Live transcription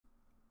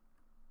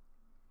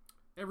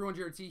Everyone,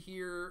 GerryT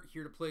here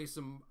to play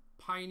some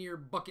Pioneer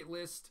Bucket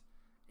List,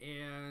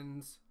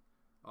 and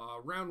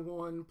round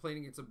one, playing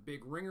against a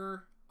big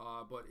ringer.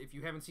 But if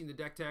you haven't seen the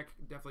deck tech,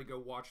 definitely go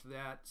watch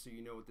that so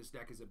you know what this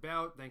deck is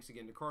about. Thanks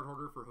again to Card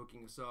Hoarder for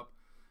hooking us up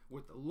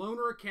with the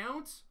loaner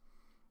account.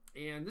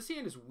 And this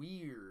hand is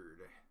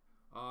weird.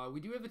 We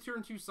do have the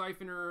turn 2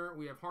 Siphoner,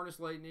 we have Harness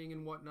Lightning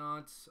and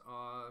whatnot,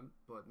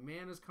 but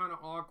mana's kind of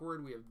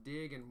awkward. We have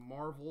Dig and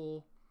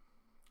Marvel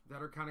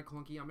that are kind of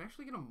clunky. I'm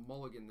actually going to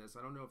mulligan this.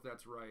 I don't know if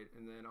that's right.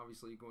 And then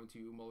obviously going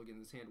to mulligan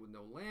this hand with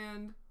no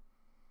land.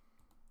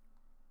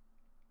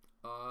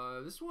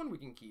 This one we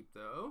can keep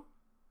though.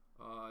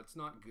 It's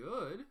not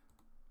good.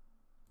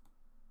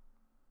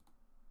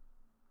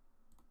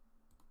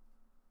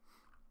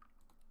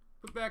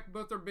 Put back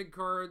both our big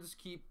cards,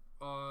 keep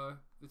the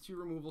 2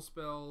 removal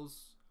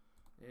spells,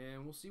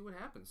 and we'll see what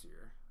happens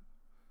here.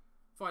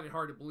 Find it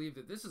hard to believe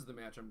that this is the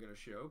match I'm going to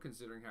show,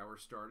 considering how we're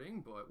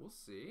starting, but we'll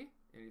see.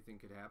 Anything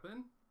could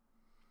happen.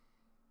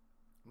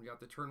 We got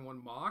the turn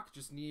 1 Mock.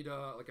 Just need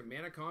like a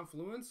mana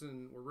confluence,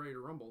 and we're ready to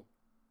rumble.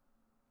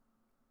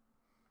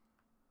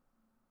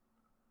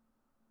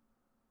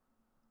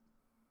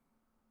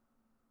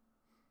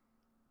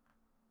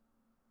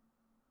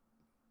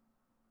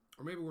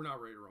 Or maybe we're not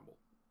ready to rumble.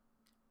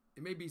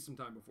 It may be some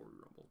time before we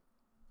rumble.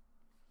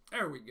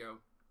 There we go.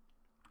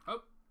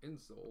 Oh, in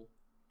soul.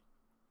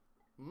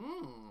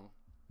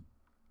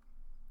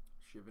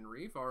 Shivan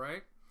Reef,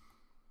 alright.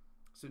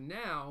 So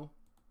now,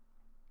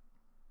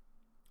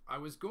 I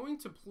was going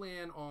to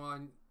plan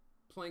on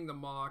playing the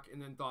Mock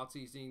and then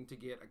Thoughtseizing to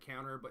get a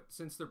counter, but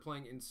since they're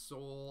playing in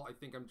Soul, I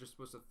think I'm just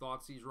supposed to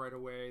Thoughtseize right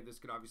away. This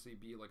could obviously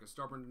be like a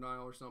Stubborn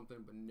Denial or something,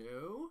 but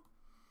no.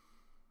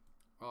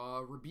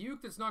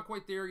 Rebuke, that's not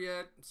quite there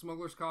yet.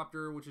 Smuggler's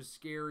Copter, which is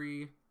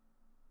scary.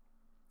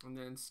 And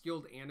then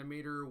Skilled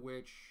Animator,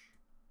 which...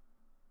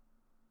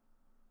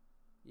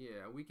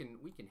 yeah, we can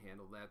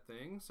handle that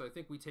thing. So I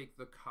think we take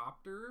the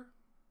Copter.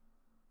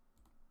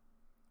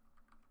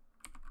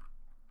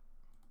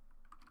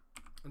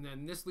 And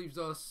then this leaves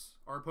us,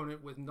 our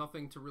opponent, with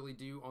nothing to really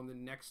do on the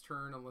next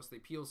turn unless they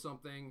peel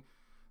something.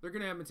 They're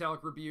going to have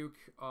Metallic Rebuke.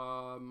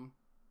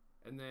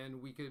 And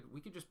then we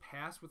could just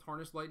pass with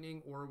Harness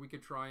Lightning, or we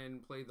could try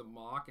and play the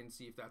Mock and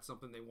see if that's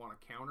something they want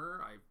to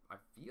counter. I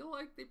feel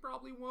like they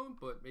probably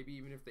won't, but maybe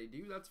even if they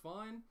do, that's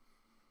fine.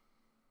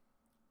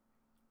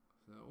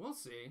 So we'll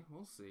see.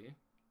 We'll see.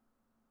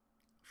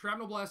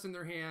 Shrapnel Blast in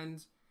their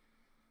hand.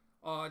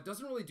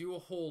 Doesn't really do a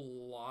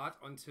whole lot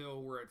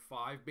until we're at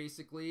 5,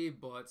 basically.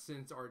 But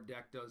since our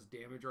deck does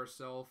damage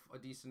ourselves a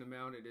decent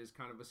amount, it is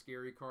kind of a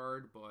scary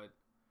card. But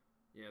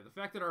yeah, the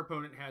fact that our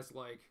opponent has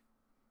like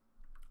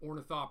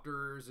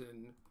Ornithopters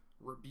and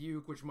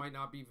Rebuke, which might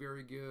not be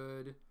very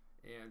good,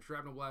 and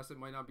Shrapnel Blast that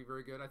might not be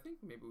very good, I think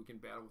maybe we can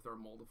battle with our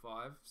Mull to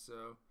 5.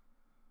 So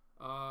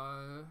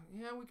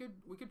yeah,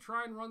 we could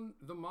try and run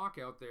the Mock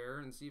out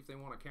there and see if they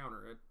want to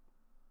counter it.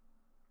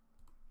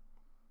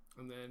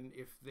 And then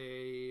if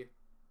they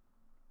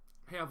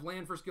have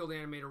land for Skilled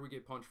Animator, we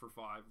get Punch for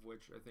 5,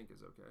 which I think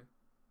is okay.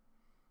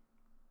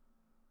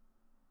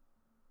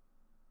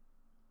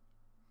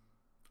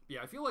 Yeah,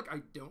 I feel like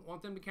I don't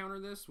want them to counter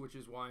this, which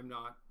is why I'm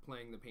not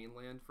playing the Pain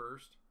Land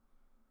first.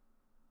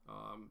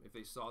 If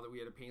they saw that we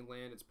had a Pain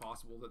Land, it's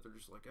possible that they're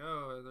just like,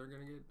 oh, they're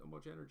going to get a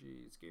bunch of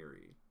energy. It's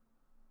scary.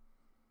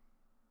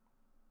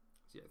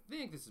 So yeah, I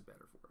think this is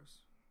better for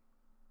us.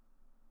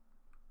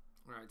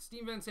 Alright,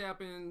 Steam Vents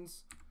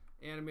happens.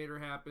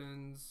 Animator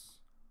happens.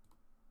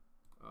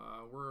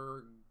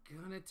 We're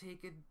going to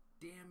take a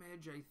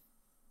damage, I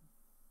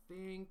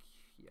think.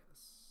 Yes.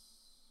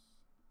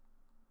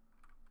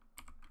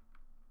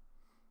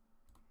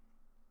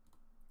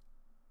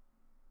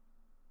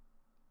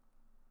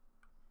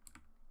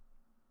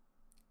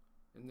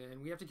 And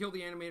then we have to kill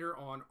the Animator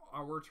on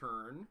our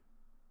turn.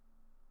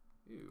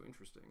 Ooh,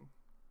 interesting.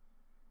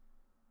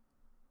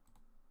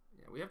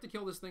 Yeah, we have to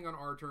kill this thing on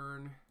our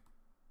turn.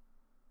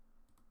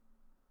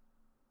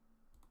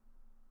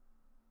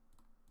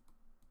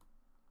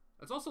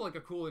 That's also like a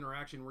cool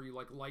interaction where you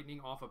like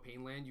lightning off a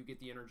Pain Land, you get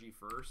the energy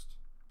first.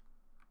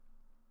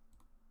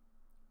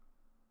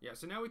 Yeah,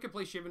 so now we could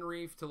play Shivan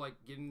Reef to like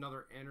get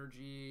another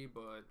energy,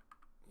 but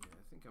yeah,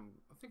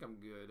 I think I'm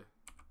good.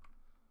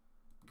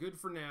 Good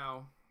for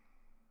now.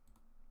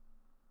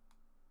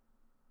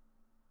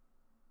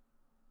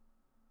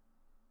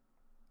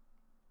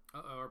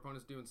 Uh-oh, our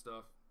opponent's doing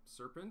stuff.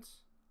 Serpent.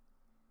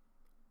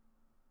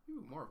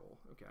 Ooh, Marvel.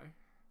 Okay.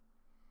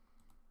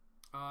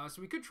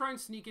 So we could try and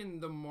sneak in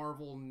the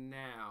Marvel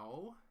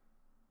now,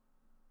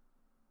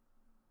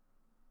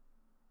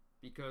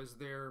 because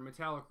their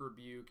Metallic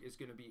Rebuke is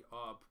going to be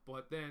up,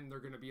 but then they're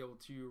going to be able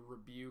to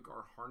rebuke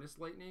our Harness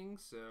Lightning,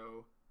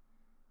 so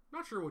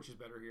not sure which is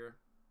better here.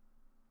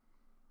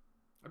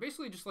 I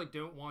basically just like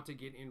don't want to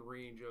get in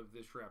range of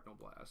this Shrapnel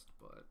Blast,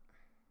 but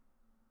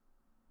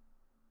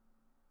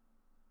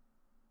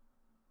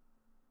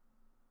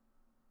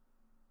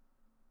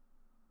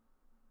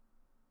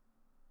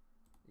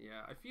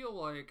yeah, I feel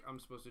like I'm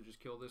supposed to just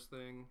kill this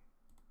thing.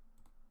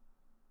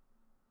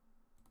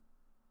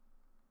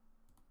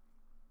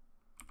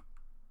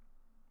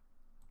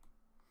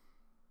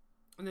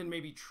 And then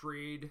maybe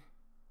trade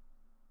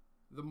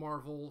the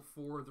Marvel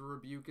for the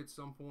Rebuke at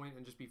some point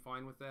and just be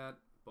fine with that.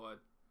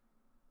 But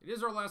it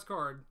is our last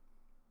card.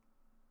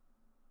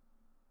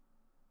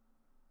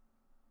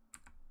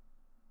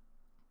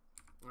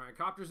 Alright,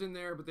 Copter's in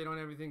there, but they don't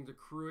have anything to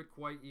crew it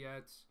quite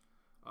yet.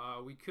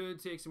 We could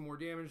take some more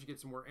damage to get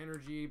some more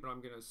energy, but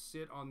I'm going to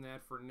sit on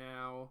that for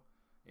now.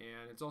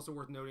 And it's also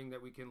worth noting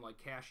that we can like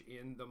cash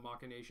in the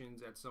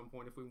Machinations at some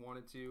point if we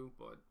wanted to,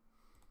 but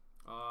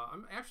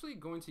I'm actually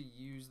going to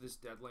use this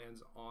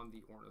Deadlands on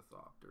the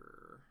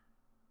Ornithopter.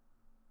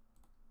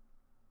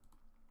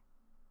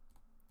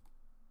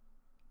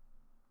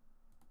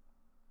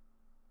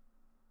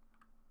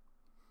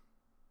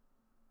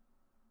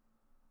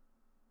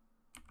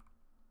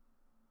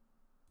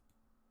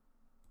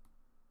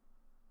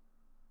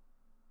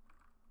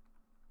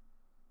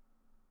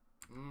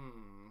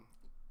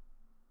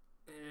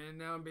 And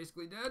now I'm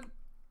basically dead.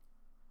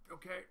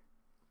 Okay.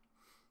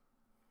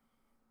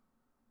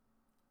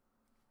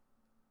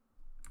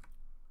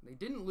 They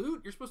didn't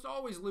loot? You're supposed to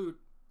always loot.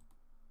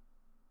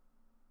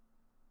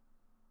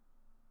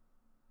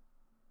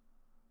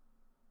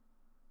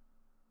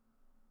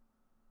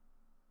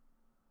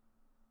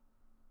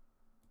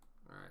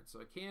 Alright, so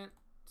I can't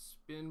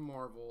spin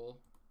Marvel.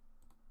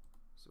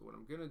 So what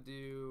I'm going to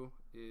do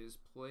is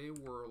play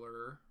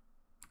Whirler.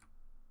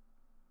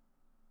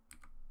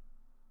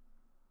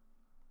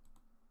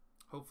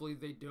 Hopefully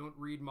they don't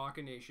read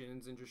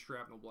Machinations and just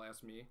Shrapnel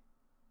Blast me.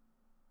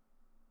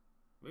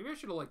 Maybe I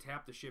should have like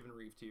tapped the Shivan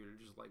Reef too to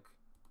just like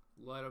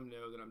let them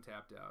know that I'm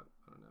tapped out.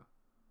 I don't know.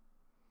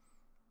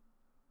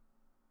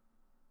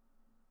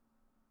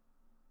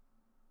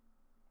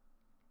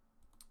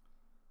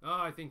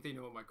 Oh, I think they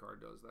know what my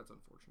card does. That's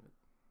unfortunate.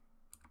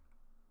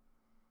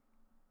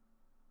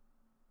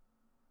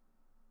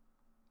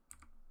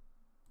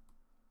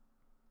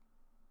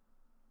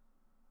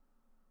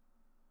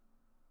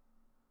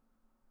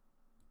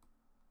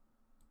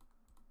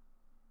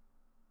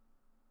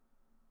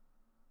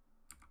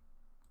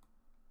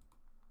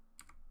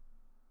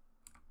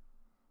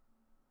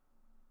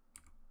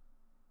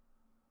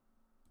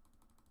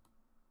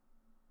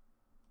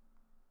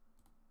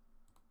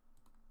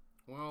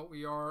 Well,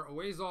 we are a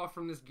ways off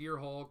from this Gear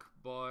Hulk,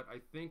 but I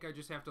think I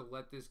just have to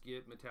let this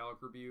get Metallic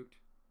Rebuked.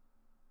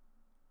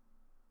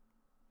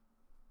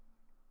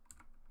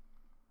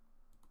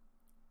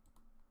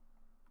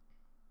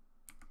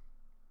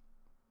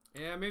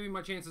 Yeah, maybe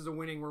my chances of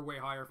winning were way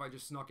higher if I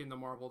just snuck in the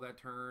Marvel that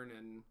turn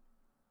and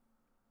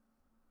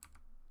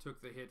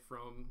took the hit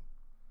from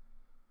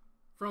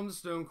the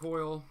Stone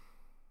Coil.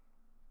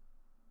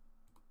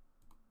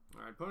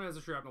 Alright, opponent has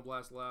a Shrapnel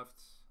Blast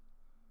left.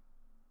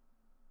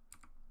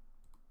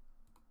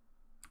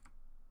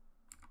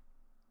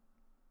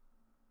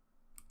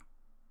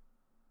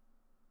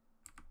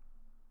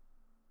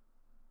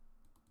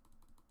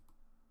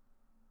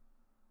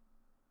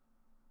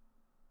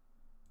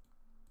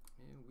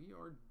 And we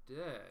are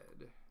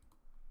dead.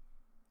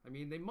 I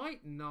mean, they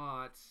might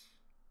not...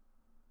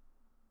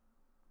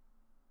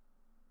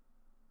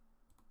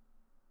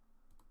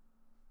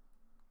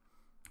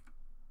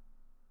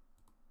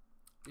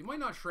 They might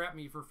not trap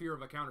me for fear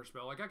of a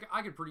counterspell. Like,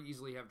 I could pretty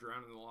easily have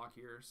Drown in the Lock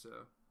here, so...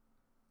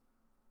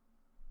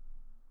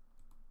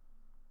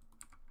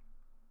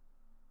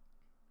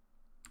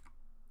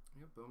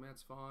 Yep,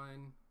 Bomat's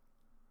fine.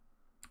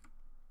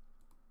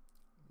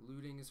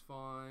 Looting is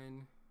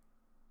fine.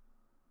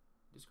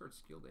 Discard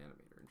Skilled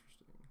Animator,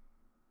 interesting.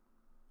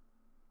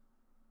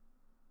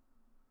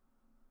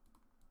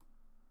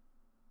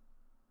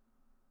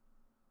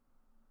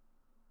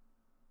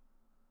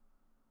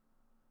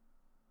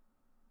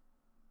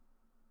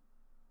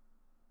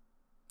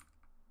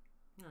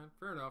 Yeah,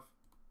 fair enough.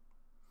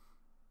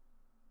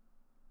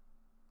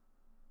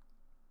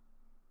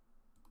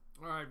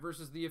 Alright,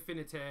 versus the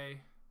Affinité.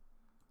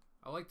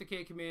 I like the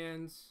K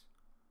commands.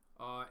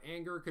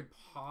 Anger could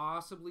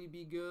possibly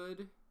be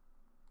good.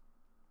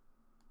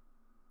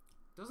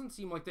 Doesn't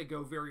seem like they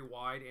go very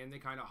wide, and they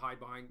kind of hide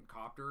behind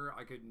Copter.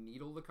 I could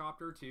Needle the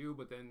Copter too,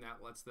 but then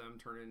that lets them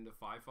turn it into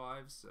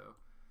 5/5s. So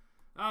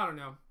I don't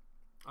know.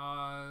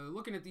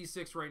 Looking at these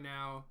 6 right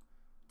now.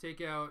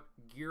 Take out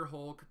Gear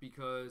Hulk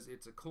because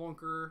it's a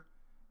clunker,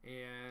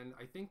 and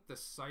I think the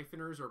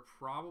Siphoners are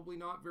probably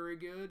not very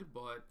good,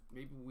 but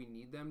maybe we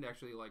need them to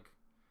actually like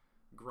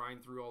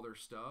grind through all their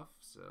stuff.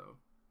 So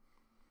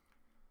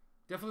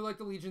definitely like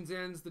the Legion's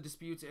Ends, the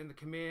Disputes, and the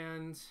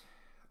Command.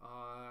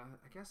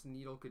 I guess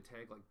Needle could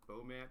tag like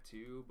Bomat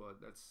too,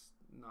 but that's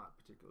not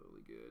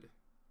particularly good.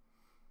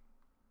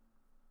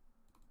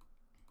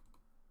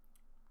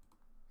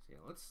 So yeah,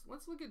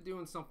 let's look at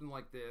doing something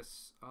like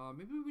this.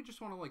 Maybe we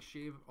just want to like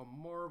shave a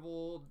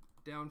Marvel.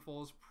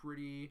 Downfall's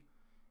pretty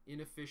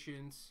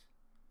inefficient,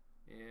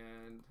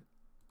 and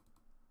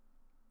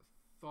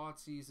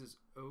Thoughtseize is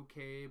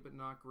okay, but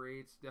not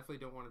great. Definitely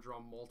don't want to draw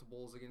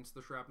multiples against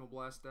the Shrapnel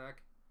Blast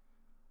deck.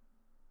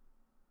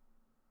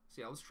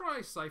 So yeah, let's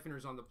try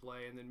Siphoners on the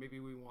play, and then maybe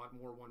we want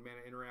more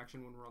 1-mana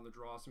interaction when we're on the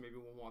draw, so maybe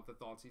we'll want the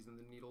Thoughtseize and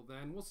the Needle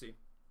then. We'll see.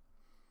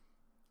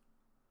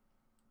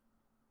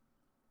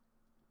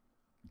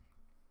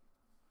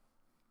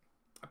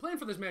 planned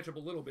for this matchup a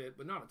little bit,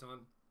 but not a ton.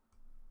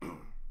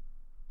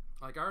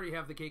 Like, I already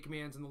have the K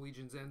commands and the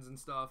Legion's Ends and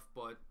stuff,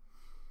 but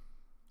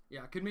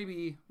yeah, I could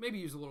maybe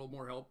use a little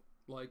more help.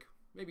 Like,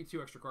 maybe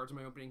 2 extra cards in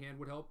my opening hand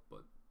would help,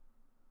 but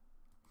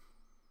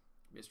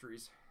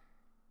mysteries.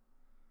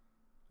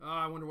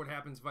 I wonder what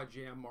happens if I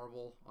jam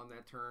Marvel on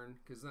that turn,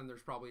 because then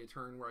there's probably a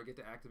turn where I get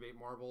to activate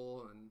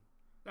Marvel, and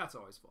that's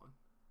always fun.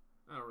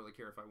 I don't really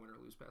care if I win or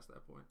lose past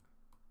that point.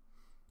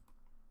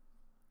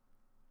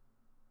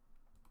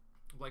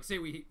 Like, say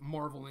we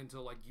Marvel into,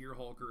 like, Gear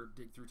Hulk or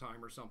Dig Through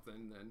Time or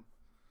something, then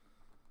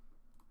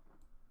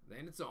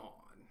it's on.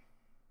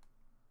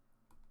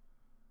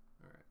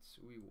 Alright,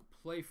 so we will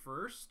play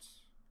first.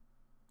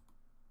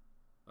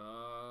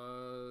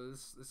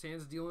 This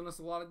hand's dealing us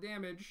a lot of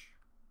damage.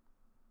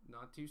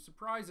 Not too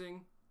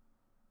surprising.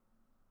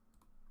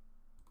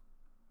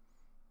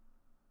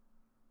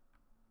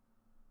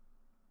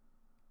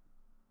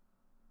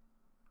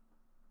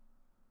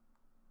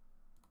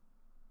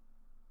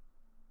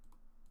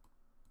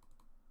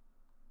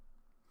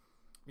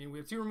 I mean, we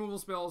have 2 removal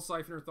spells,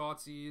 Siphoner,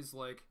 Thoughtseize.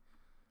 Like,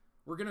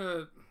 we're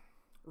gonna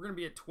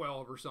be at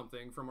 12 or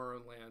something from our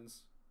own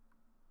lands,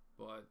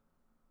 but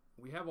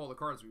we have all the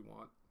cards we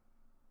want.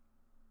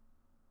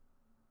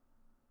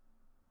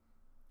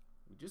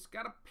 We just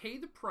gotta pay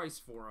the price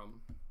for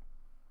them.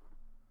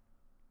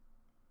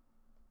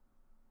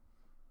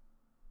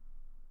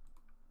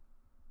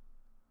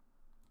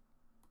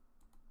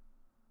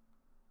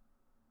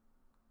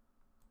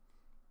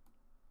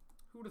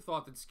 Who would have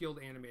thought that Skilled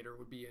Animator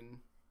would be in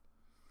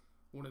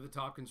one of the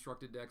top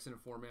constructed decks in a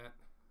format?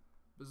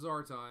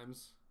 Bizarre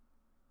times.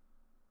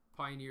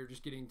 Pioneer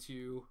just getting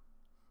to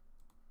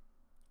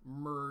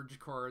merge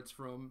cards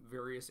from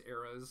various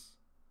eras.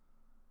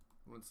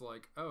 When it's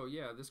like, oh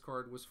yeah, this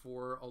card was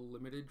for a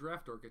limited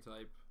draft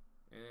archetype,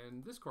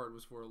 and this card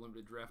was for a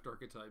limited draft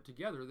archetype.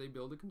 Together, they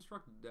build a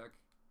constructed deck.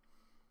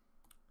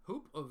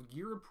 Hope of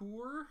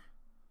Girapur,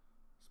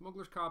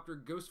 Smuggler's Copter,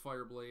 Ghost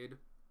Fireblade.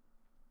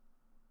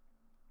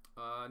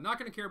 Not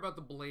going to care about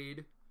the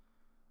blade,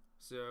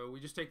 so we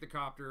just take the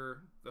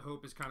Copter. The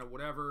Hope is kind of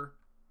whatever.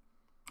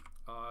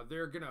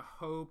 They're going to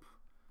Hope.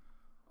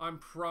 I'm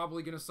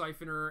probably going to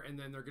Siphoner, and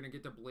then they're going to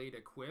get the Blade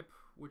Equip,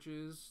 which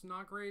is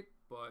not great,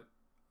 but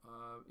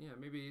yeah,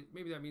 maybe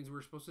that means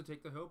we're supposed to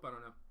take the Hope. I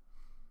don't know.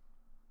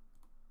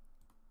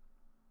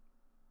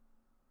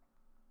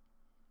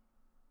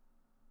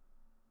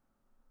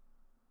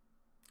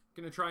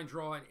 Gonna try and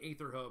draw an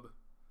Aether Hub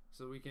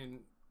so we can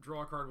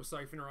draw a card with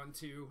Siphoner on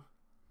 2.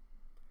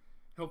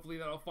 Hopefully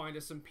that'll find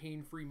us some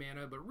pain-free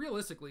mana, but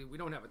realistically, we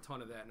don't have a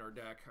ton of that in our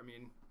deck. I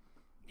mean,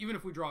 even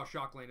if we draw a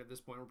Shock Land at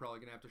this point, we're probably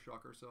gonna have to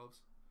shock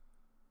ourselves.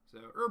 So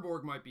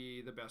Urborg might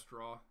be the best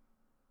draw.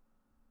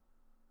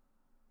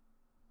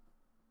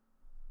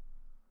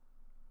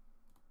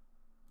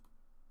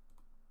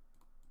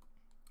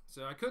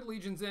 So I could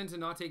Legion's End to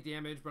not take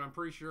damage, but I'm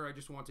pretty sure I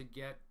just want to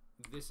get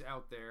this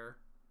out there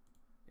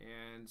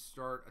and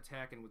start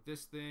attacking with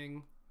this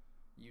thing.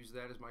 Use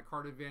that as my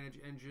card advantage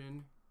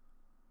engine.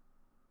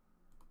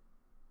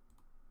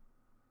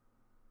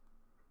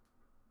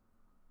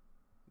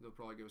 They'll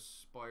probably go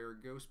Spire,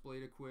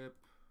 Ghostblade Equip.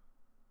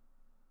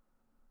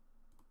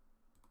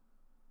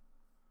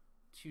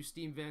 2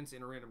 Steam Vents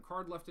and a random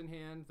card left in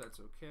hand. That's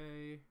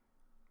okay.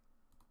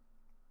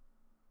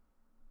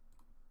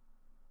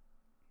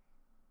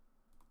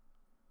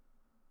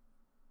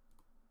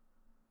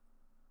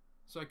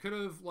 So I could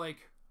have,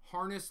 like,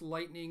 harnessed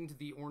lightninged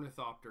the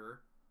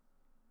Ornithopter.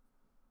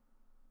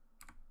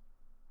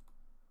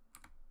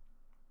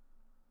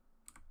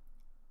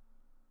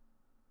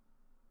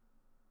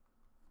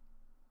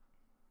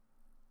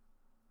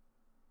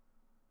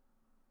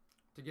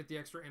 To get the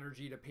extra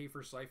energy to pay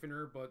for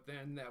Siphoner, but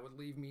then that would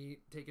leave me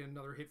taking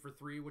another hit for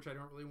 3, which I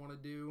don't really want to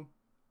do.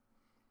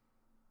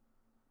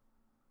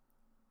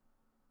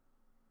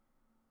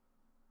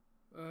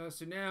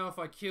 So now if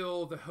I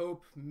kill the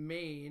Hope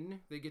main,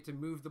 they get to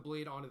move the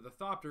blade onto the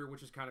Thopter,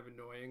 which is kind of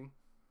annoying.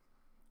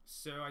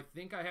 So I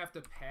think I have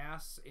to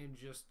pass and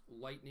just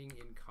lightning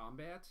in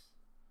combat.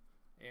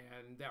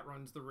 And that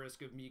runs the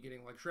risk of me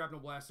getting like Shrapnel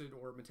Blasted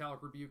or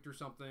Metallic Rebuked or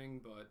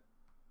something, but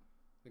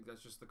I think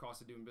that's just the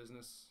cost of doing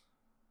business.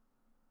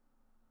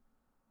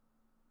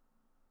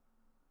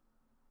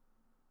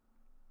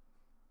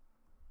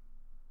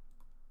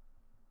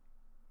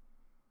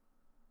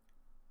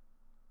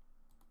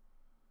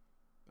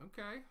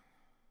 Okay.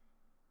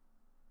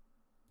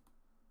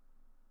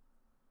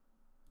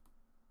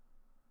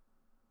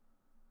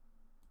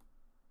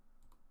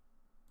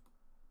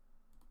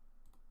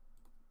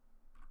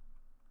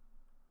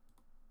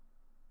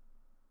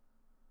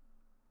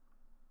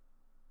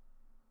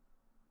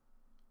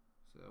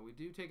 So we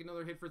do take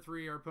another hit for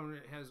 3. Our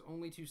opponent has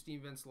only 2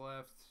 Steam Vents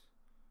left.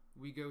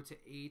 We go to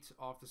 8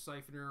 off the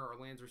Siphoner. Our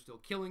lands are still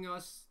killing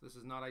us. This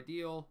is not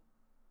ideal.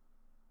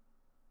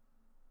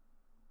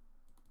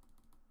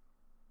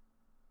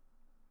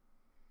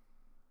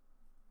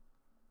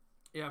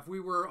 Yeah, if we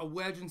were a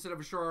wedge instead of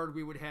a shard,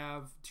 we would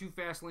have 2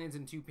 fast lands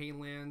and 2 pain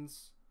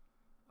lands,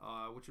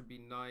 which would be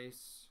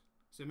nice.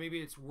 So maybe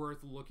it's worth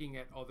looking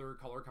at other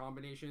color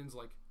combinations,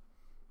 like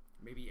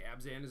maybe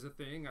Abzan is a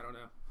thing. I don't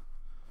know.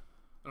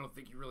 I don't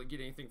think you really get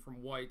anything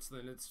from whites,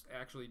 then it's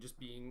actually just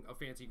being a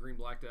fancy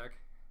green-black deck.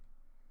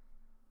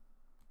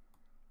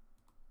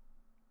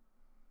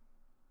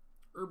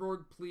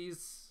 Urborg,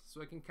 please,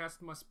 so I can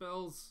cast my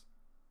spells.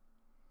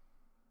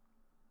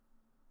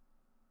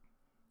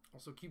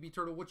 Also, QB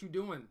Turtle, what you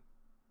doing?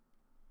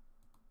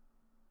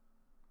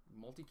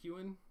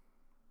 Multi-queuing?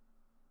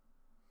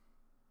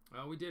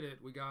 Oh, we did it.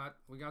 We got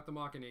the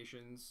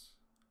Machinations.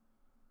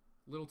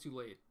 A little too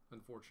late,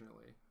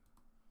 unfortunately.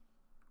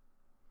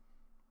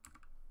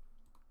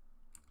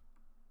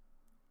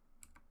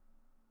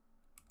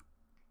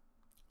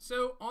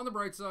 So, on the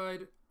bright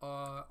side,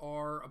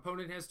 our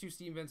opponent has 2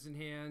 Steam Vents in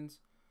hand,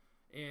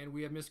 and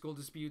we have Mystical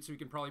Dispute, so we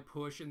can probably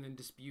push and then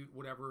dispute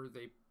whatever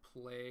they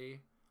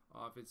play,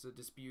 if it's a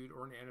Dispute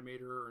or an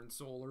Animator or in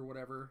Soul or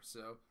whatever.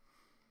 So,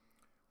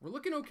 we're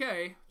looking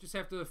okay. Just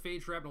have to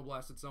fade Shrapnel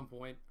Blast at some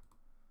point.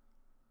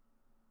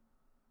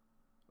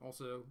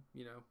 Also,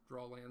 you know,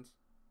 draw lands.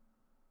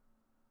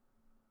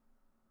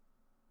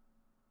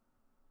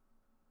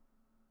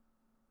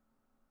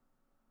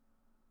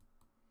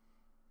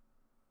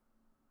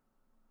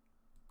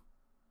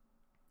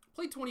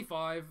 Played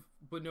 25,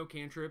 but no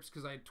cantrips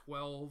because I had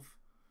 12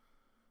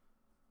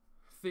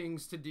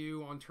 things to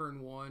do on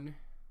turn 1.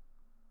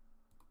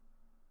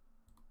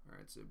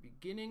 Alright, so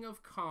beginning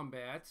of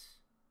combat.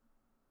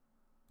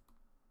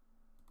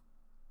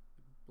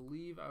 I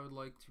believe I would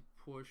like to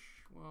push,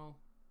 well,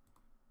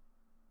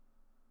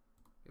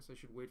 I guess I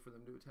should wait for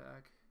them to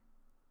attack.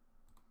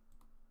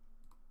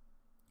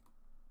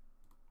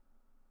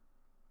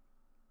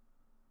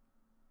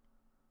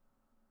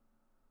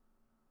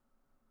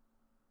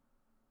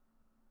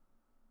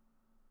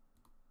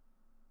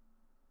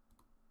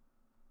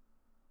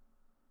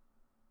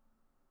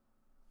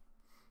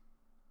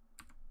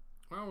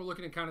 Well, we're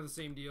looking at kind of the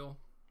same deal.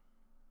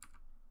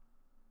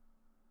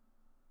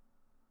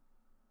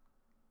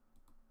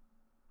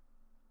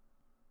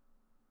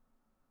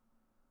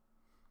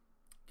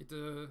 Get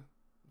the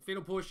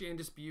Fatal Push and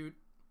Dispute.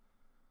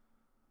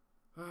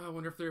 I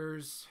wonder if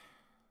there's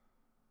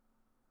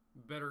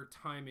better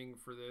timing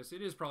for this.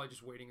 It is probably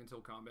just waiting until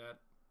combat.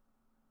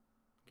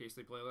 In case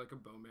they play like a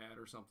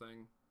Bomat or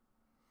something.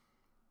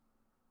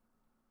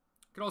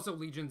 Could also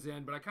Legion's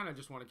in, but I kind of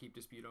just want to keep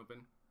Dispute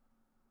open.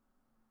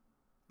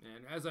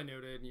 And as I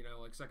noted, you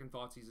know, like Second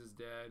Thoughtseize is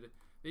dead.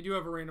 They do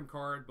have a random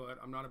card, but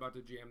I'm not about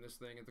to jam this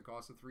thing at the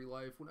cost of 3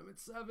 life when I'm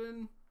at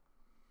 7.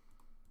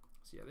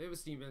 So yeah, they have a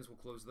Steam Vents. We'll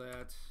close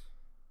that.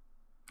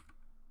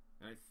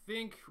 And I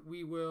think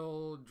we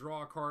will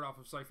draw a card off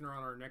of Siphoner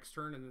on our next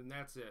turn, and then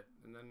that's it.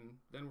 And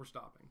then we're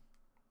stopping.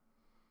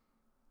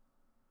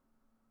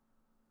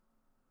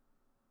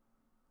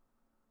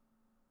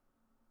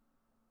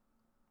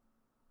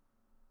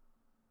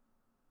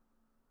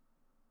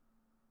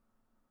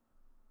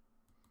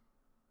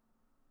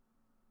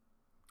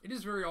 It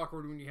is very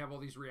awkward when you have all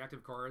these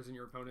reactive cards and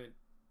your opponent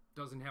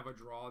doesn't have a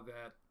draw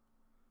that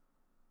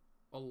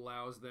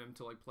allows them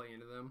to like play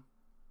into them.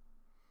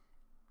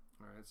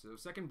 Alright, so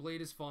second blade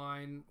is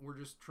fine. We're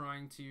just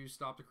trying to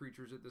stop the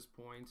creatures at this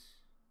point.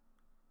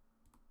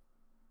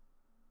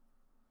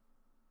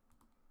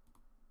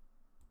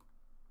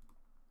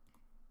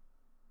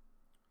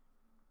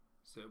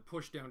 So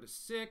push down to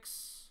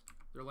 6.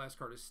 Their last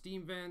card is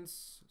Steam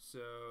Vents.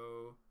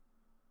 So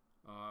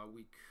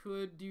we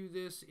could do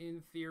this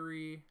in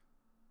theory.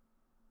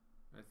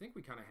 I think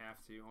we kind of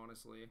have to,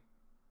 honestly.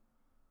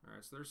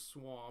 Alright, so there's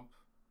Swamp.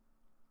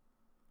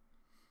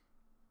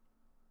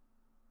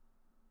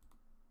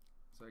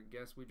 So I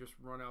guess we just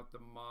run out the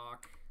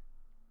Mock.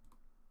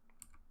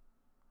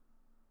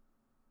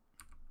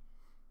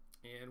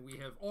 And we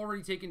have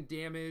already taken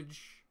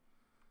damage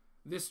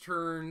this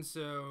turn,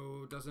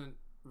 so it doesn't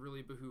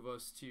really behoove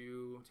us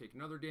to take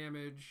another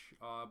damage.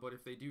 But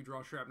if they do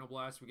draw Shrapnel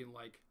Blast, we can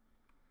like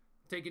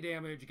take a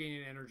damage,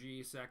 gain an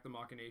energy, sack the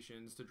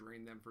Machinations to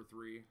drain them for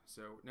 3.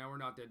 So now we're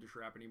not dead to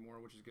Shrap anymore,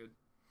 which is good.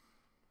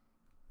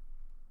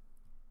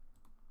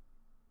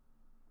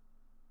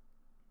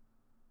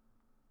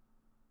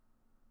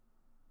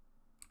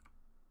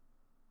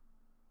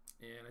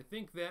 And I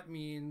think that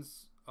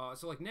means,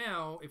 so like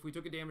now, if we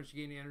took a damage to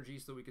gain energy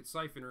so we could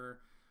Siphoner,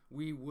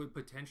 we would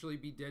potentially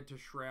be dead to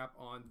Shrap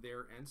on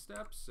their end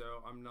step. So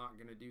I'm not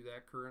going to do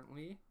that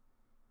currently.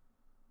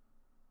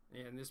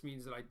 And this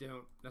means that I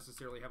don't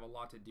necessarily have a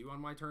lot to do on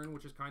my turn,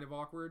 which is kind of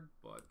awkward,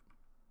 but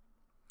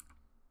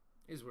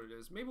is what it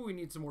is. Maybe we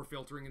need some more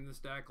filtering in this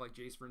deck, like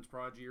Jace Vryn's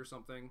Prodigy or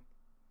something.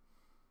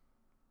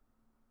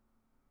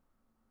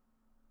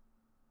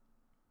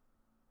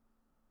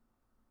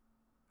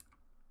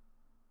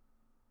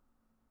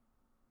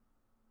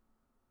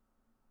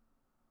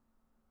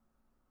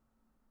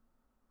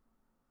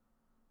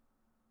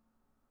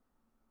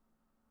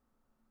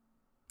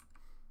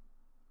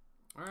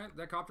 Alright,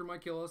 that Copter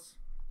might kill us.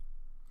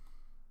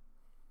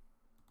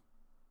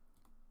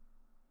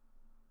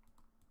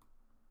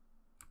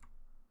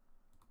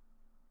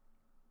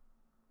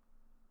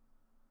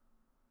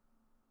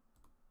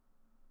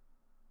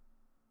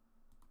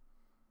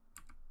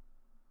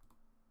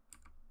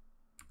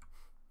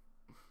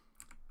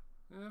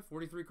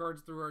 43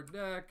 cards through our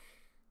deck.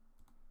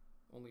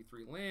 Only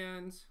 3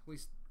 lands. At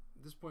least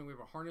at this point we have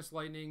a Harness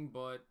Lightning,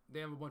 but they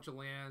have a bunch of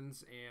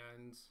lands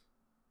and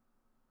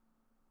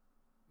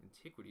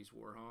Antiquities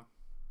War, huh?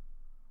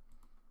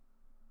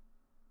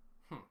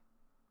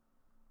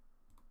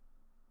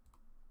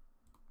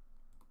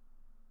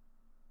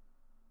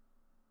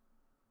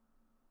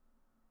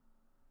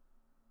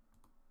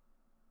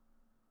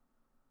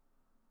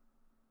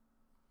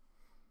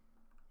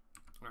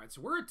 Alright,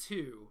 so we're at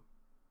 2.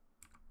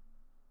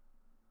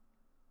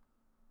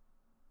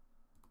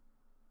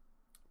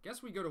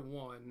 Guess we go to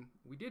 1.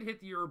 We did hit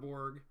the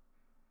Urborg,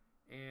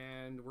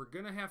 and we're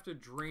going to have to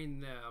drain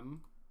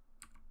them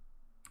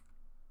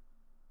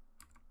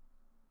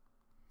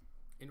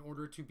in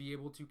order to be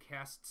able to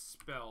cast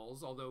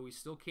spells, although we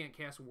still can't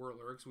cast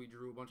Whirler because we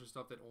drew a bunch of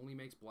stuff that only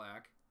makes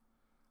black.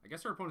 I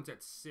guess our opponent's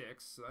at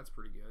 6, so that's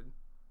pretty good.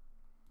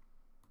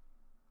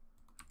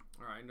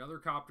 Alright, another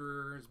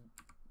Copter is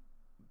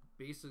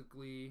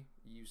basically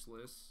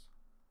useless.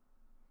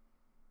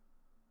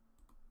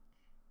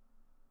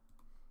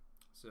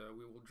 So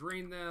we will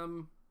drain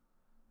them,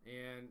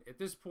 and at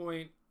this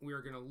point we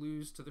are going to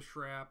lose to the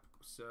Shrap,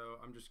 so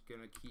I'm just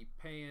going to keep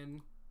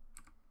paying.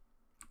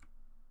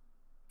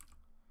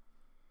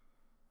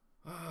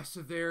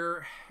 So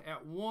they're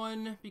at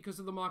 1 because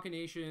of the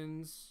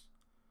Machinations.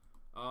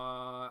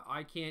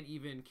 I can't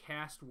even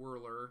cast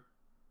Whirler,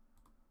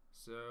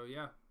 so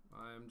yeah,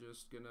 I'm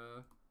just going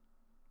to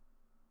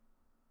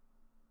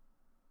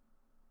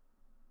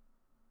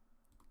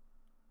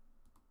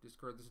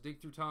discard this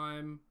Dig Through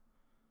Time.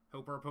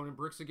 Hope our opponent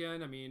bricks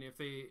again. I mean, if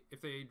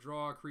they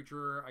draw a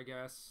creature, I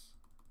guess.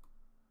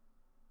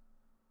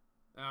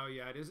 Oh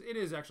yeah, it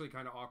is actually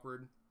kind of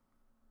awkward.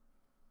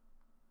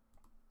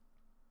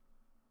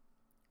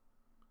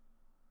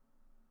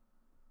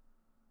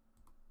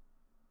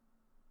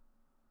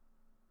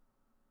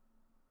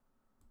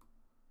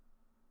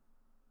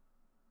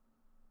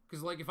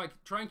 Because like if I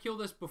try and kill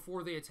this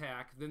before they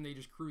attack, then they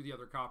just crew the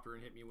other Copter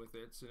and hit me with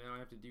it. So now I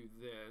have to do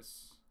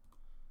this,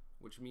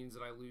 which means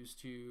that I lose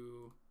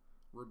to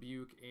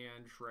Rebuke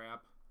and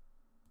Shrap.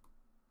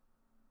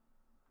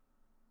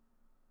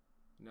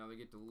 Now they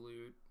get to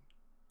loot.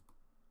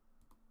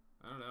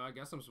 I don't know. I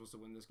guess I'm supposed to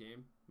win this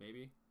game.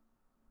 Maybe.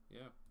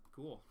 Yeah.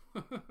 Cool.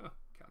 God,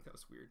 that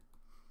was weird.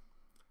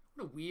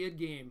 What a weird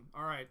game.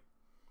 Alright.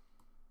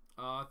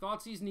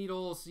 Thoughtseize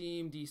Needle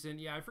seem decent.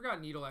 Yeah, I forgot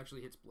Needle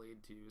actually hits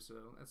Blade too,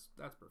 so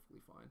that's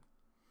perfectly fine.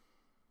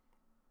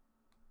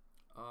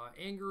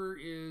 Anger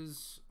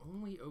is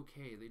only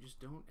okay. They just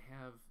don't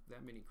have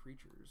that many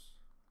creatures.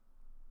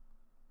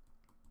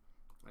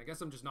 I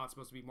guess I'm just not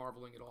supposed to be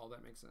marveling at all.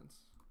 That makes sense.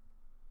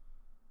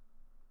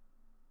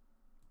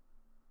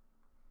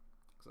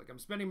 Looks like I'm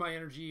spending my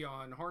energy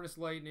on Harness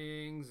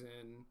Lightnings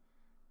and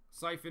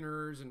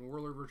Siphoners and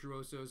Whirler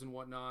Virtuosos and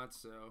whatnot,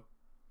 so...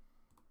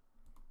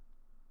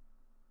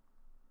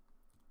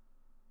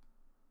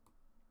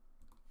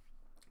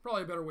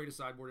 Probably a better way to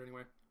sideboard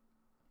anyway.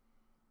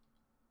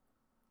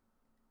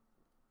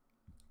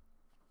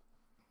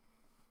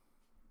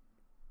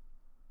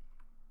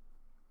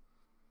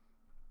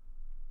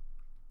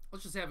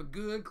 Let's just have a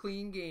good,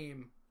 clean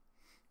game.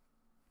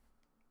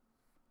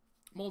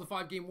 Mold of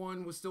 5 game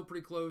 1 was still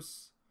pretty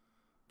close.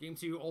 Game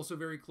 2 also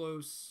very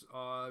close.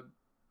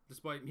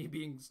 Despite me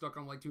being stuck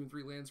on like 2 and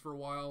 3 lands for a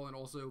while and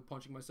also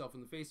punching myself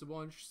in the face a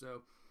bunch.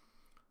 So,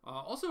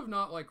 also have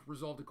not like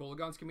resolved a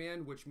Kolagon's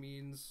command, which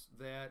means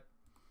that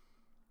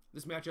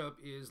this matchup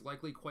is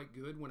likely quite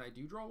good when I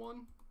do draw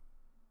one.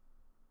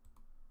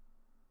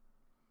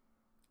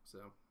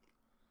 So,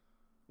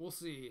 we'll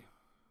see.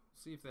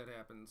 See if that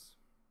happens.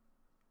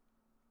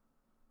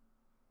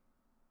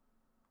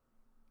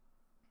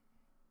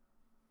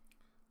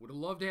 Would have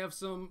loved to have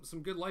some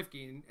good life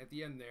gain at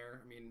the end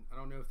there. I mean, I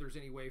don't know if there's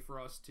any way for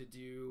us to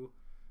do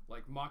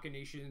like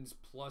Machinations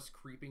plus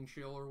Creeping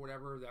Chill or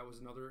whatever. That was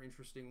another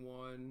interesting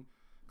one.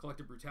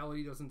 Collective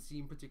Brutality doesn't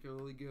seem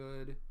particularly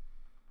good.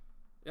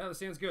 Yeah, this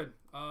sounds good.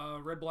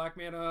 Red-black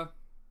mana,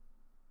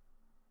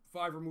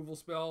 5 removal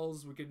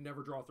spells. We could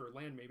never draw third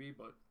land maybe,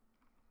 but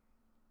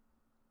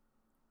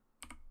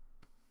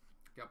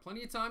got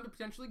plenty of time to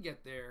potentially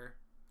get there.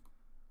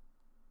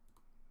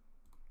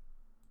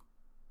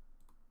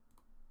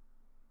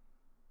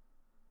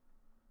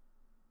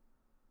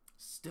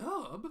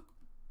 Stub?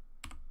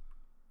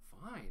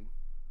 Fine.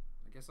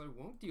 I guess I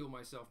won't deal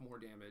myself more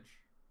damage.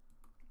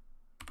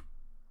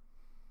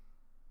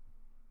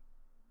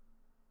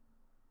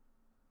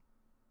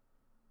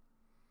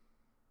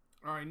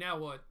 Alright, now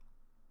what?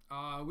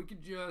 We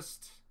could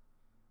just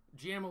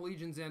jam a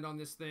Legion's End on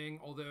this thing,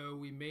 although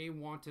we may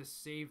want to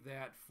save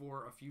that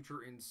for a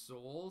future in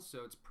Soul,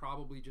 so it's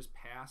probably just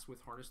pass with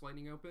Harness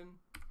Lightning open.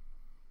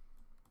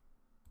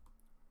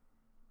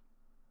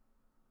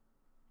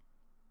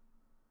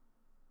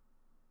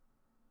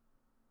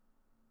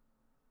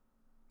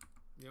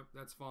 Yep,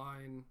 that's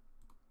fine.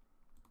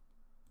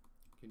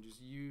 Can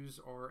just use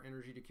our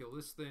energy to kill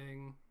this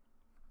thing.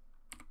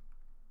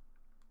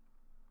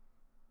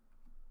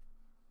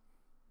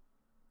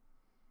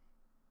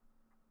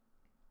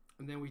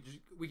 And then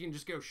we can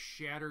just go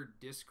shatter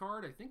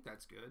discard. I think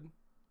that's good.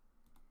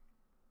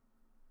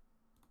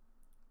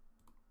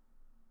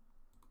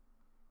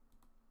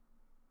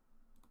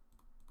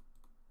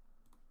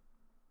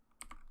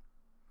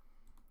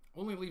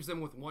 Only leaves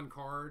them with one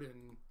card,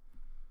 and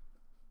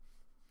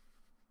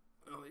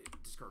well, they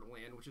discard a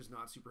land, which is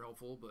not super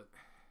helpful, but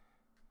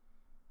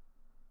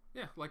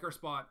yeah, like our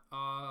spot.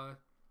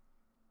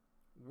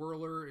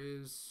 Whirler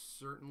is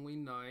certainly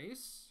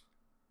nice.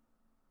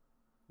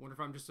 Wonder if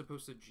I'm just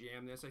supposed to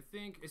jam this. I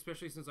think,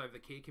 especially since I have the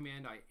K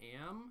command, I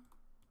am.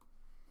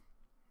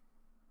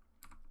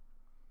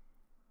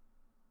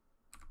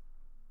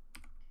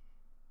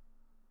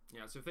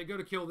 Yeah, so if they go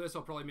to kill this,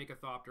 I'll probably make a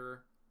Thopter.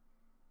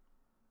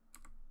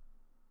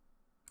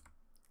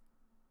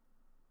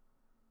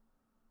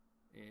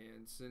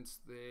 And since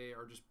they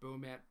are just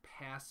Bomat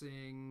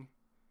passing,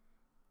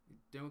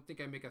 I don't think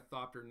I make a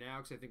Thopter now,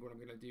 because I think what I'm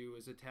going to do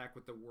is attack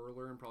with the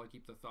Whirler and probably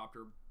keep the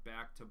Thopter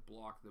back to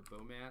block the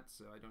Bomat,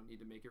 so I don't need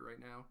to make it right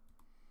now.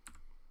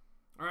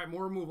 Alright,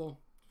 more removal.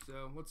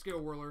 So let's go,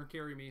 Whirler.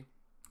 Carry me.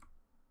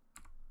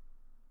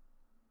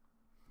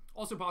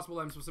 Also possible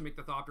that I'm supposed to make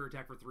the Thopter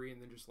attack for 3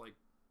 and then just, like,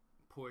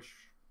 push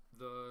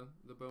the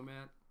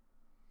Bomat.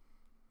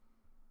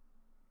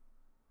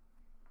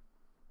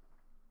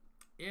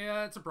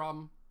 Yeah, it's a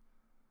problem.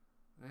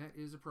 That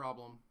is a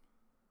problem.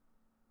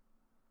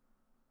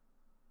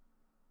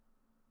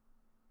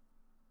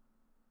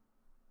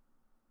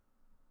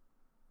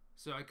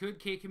 So I could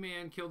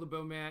K-Command, kill the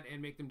Bomat,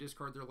 and make them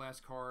discard their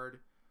last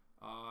card.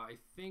 I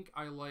think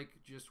I like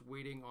just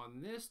waiting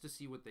on this to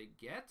see what they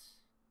get.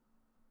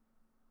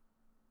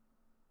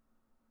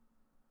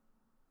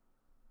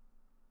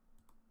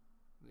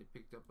 They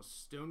picked up a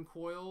Stone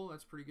Coil.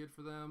 That's pretty good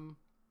for them.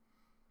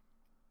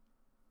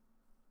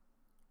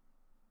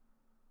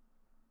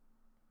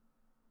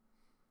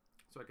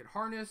 So I could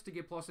Harness to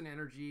get plus an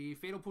energy.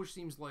 Fatal Push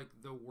seems like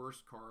the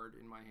worst card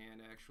in my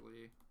hand,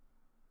 actually.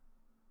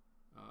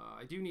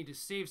 I do need to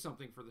save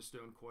something for the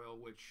Stone Coil,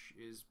 which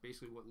is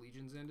basically what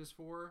Legion's End is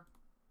for.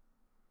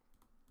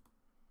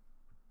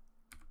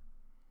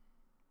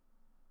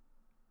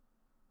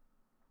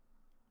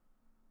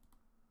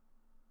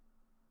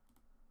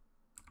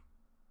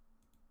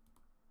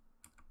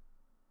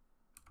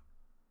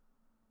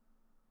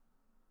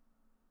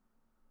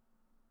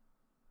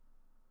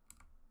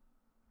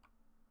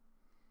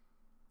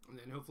 And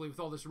then hopefully with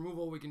all this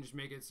removal, we can just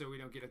make it so we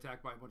don't get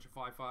attacked by a bunch of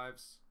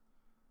 5/5s.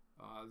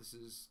 This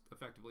is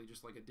effectively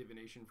just like a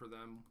divination for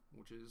them,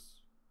 which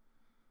is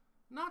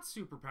not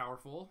super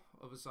powerful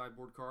of a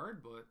sideboard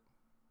card, but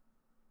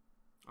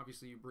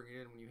obviously you bring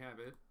it in when you have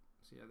it.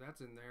 So yeah,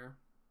 that's in there.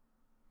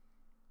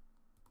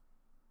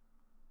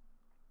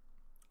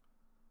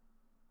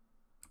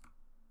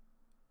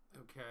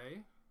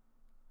 Okay.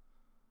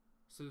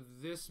 So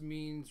this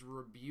means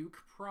Rebuke,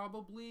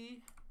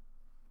 probably.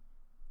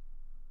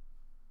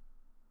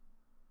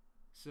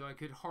 So I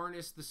could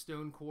Harness the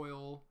Stone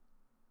Coil.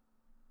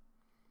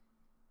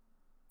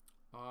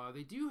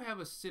 They do have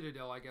a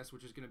Citadel, I guess,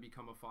 which is going to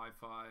become a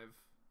 5/5.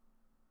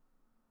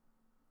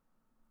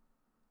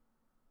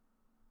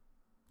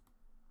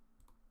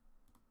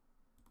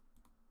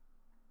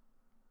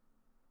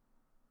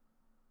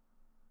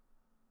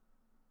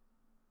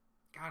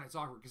 God, it's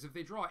awkward, because if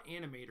they draw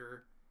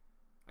Animator,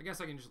 I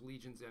guess I can just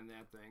Legion's End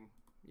that thing.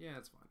 Yeah,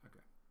 that's fine. Okay.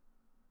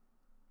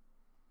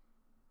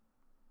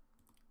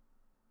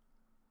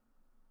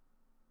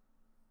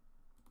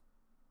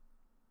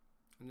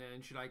 And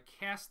then, should I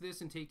cast this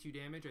and take 2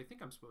 damage? I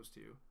think I'm supposed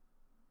to.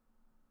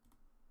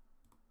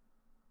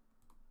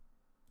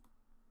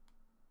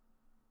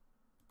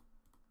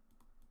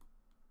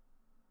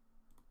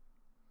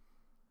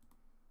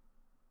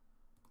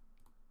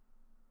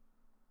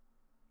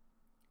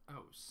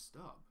 Oh,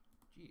 stub.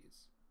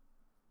 Jeez.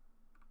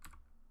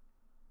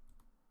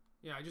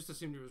 Yeah, I just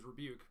assumed it was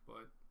Rebuke,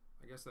 but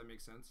I guess that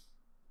makes sense.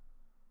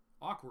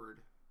 Awkward.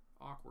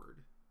 Awkward.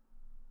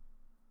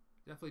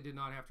 Definitely did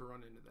not have to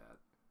run into that.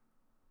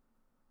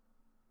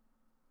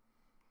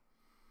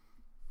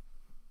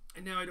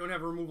 And now I don't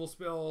have a removal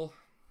spell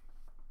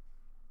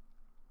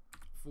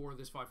for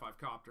this 5/5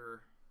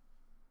 Copter,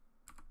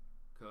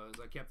 because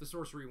I kept the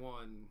sorcery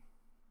one.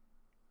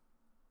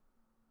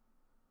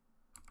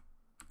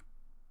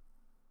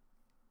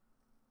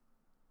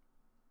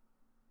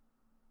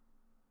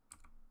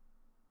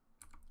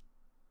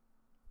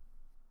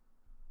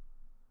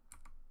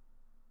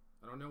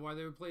 I don't know why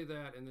they would play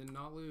that and then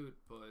not loot,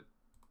 but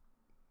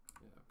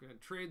yeah, I'm going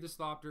to trade this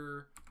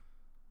Thopter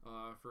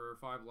for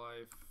 5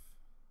 life.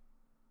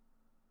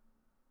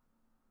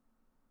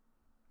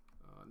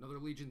 Another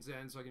Legion's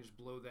End, so I can just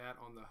blow that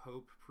on the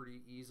Hope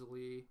pretty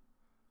easily.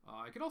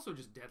 I could also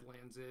just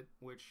Deadlands it,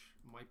 which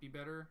might be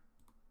better.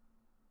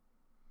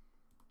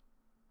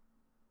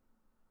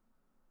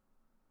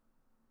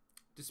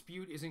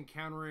 Dispute isn't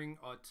countering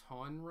a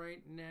ton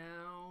right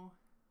now.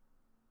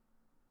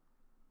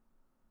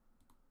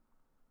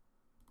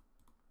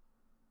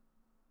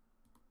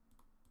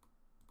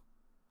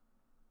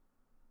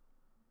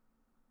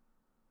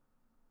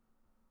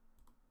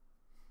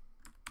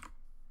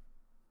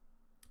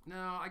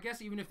 No, I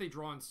guess even if they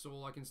draw in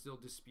Soul, I can still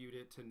dispute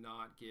it to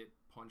not get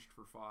punched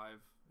for 5,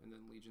 and then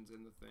Legion's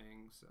in the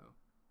thing, so...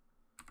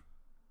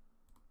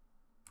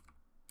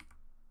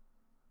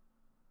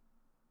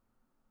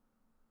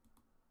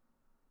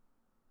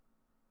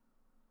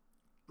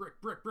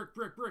 Brick, brick, brick,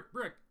 brick, brick,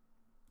 brick!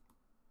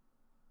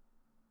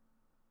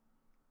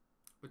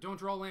 But don't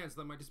draw lands,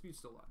 then my dispute's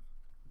still alive.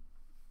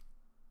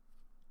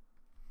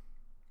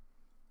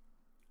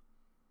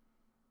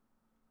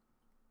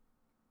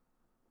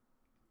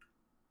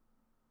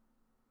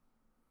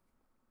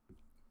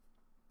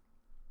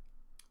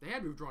 They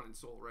had to have drawn in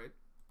Soul, right?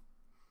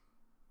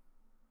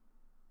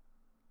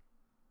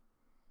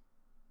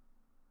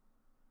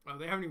 Oh,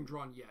 they haven't even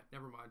drawn yet.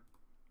 Never mind.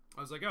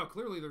 I was like, oh,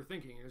 clearly they're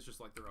thinking, and it's just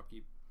like their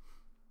upkeep.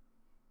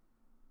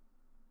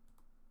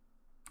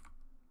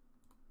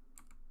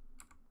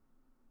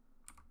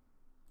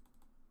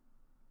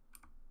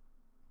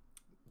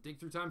 Dig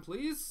through time,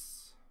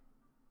 please.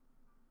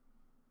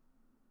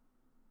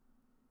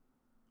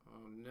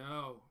 Oh,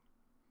 no.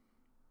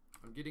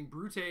 I'm getting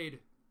brutade.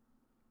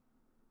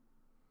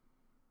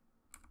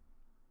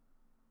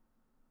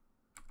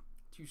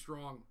 Too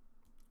strong.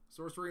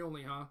 Sorcery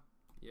only, huh?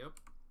 Yep.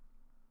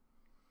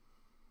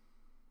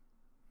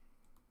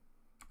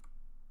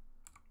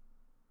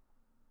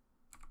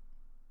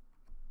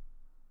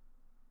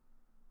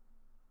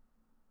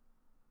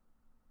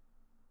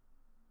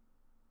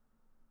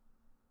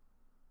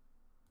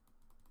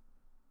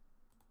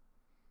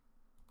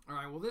 All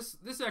right, well,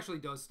 this actually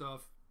does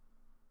stuff.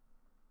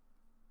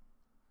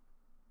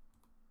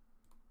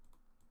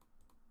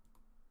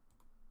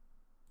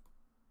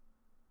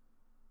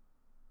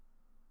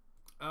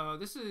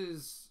 This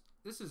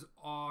is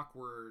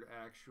awkward,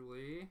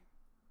 actually.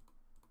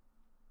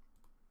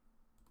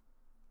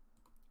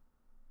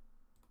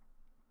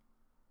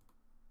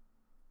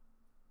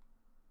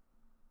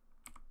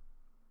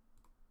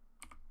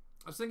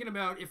 I was thinking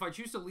about if I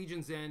choose to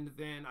Legion's End,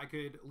 then I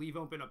could leave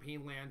open a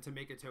Pain land to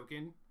make a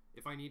token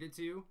if I needed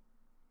to.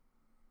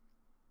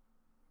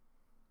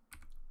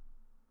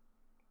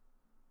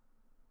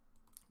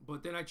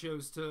 But then I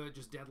chose to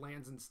just dead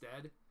lands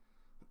instead,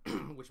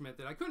 which meant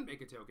that I couldn't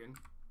make a token.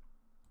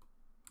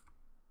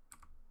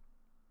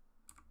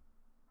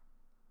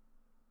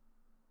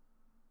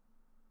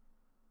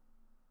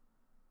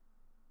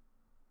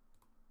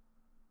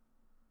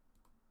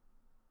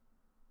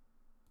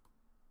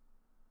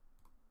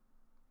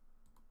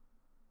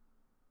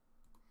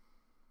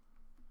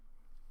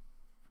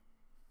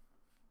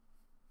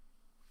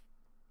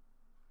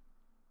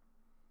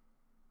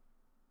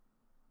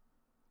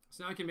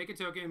 So now I can make a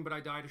token, but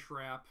I die to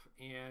Shrap,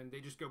 and they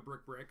just go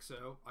brick brick,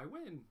 so I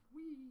win.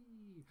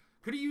 Whee!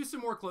 Could have used some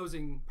more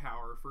closing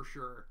power, for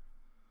sure.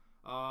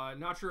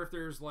 Not sure if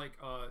there's, like,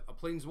 a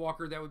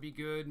Planeswalker that would be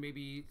good.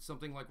 Maybe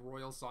something like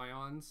Royal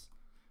Scions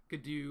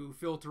could do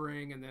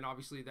filtering, and then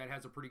obviously that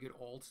has a pretty good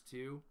ult,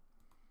 too.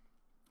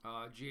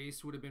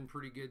 Jace would have been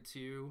pretty good,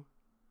 too.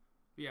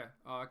 But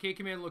yeah,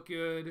 K-Command looked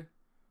good.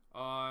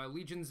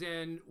 Legion's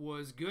End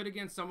was good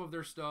against some of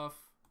their stuff.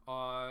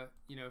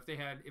 You know,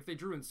 if they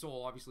drew in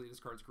Soul, obviously this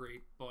card's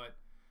great, but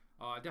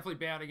definitely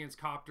bad against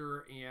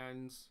Copter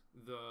and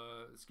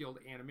the skilled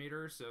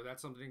animator, so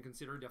that's something to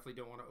consider. Definitely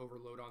don't want to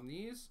overload on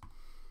these.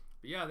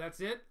 But yeah, that's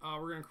it.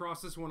 We're going to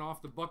cross this one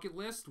off the bucket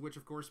list, which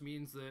of course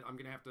means that I'm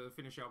going to have to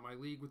finish out my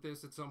league with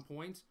this at some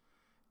point.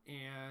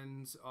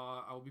 And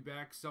I'll be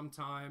back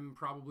sometime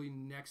probably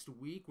next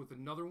week with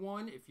another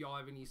one. If y'all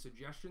have any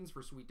suggestions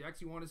for sweet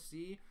decks you want to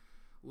see,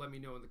 let me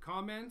know in the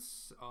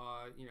comments.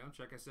 You know,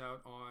 check us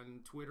out on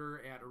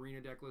Twitter at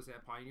Arena Decklist,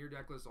 at Pioneer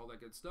Decklist, all that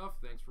good stuff.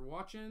 Thanks for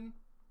watching.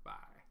 Bye.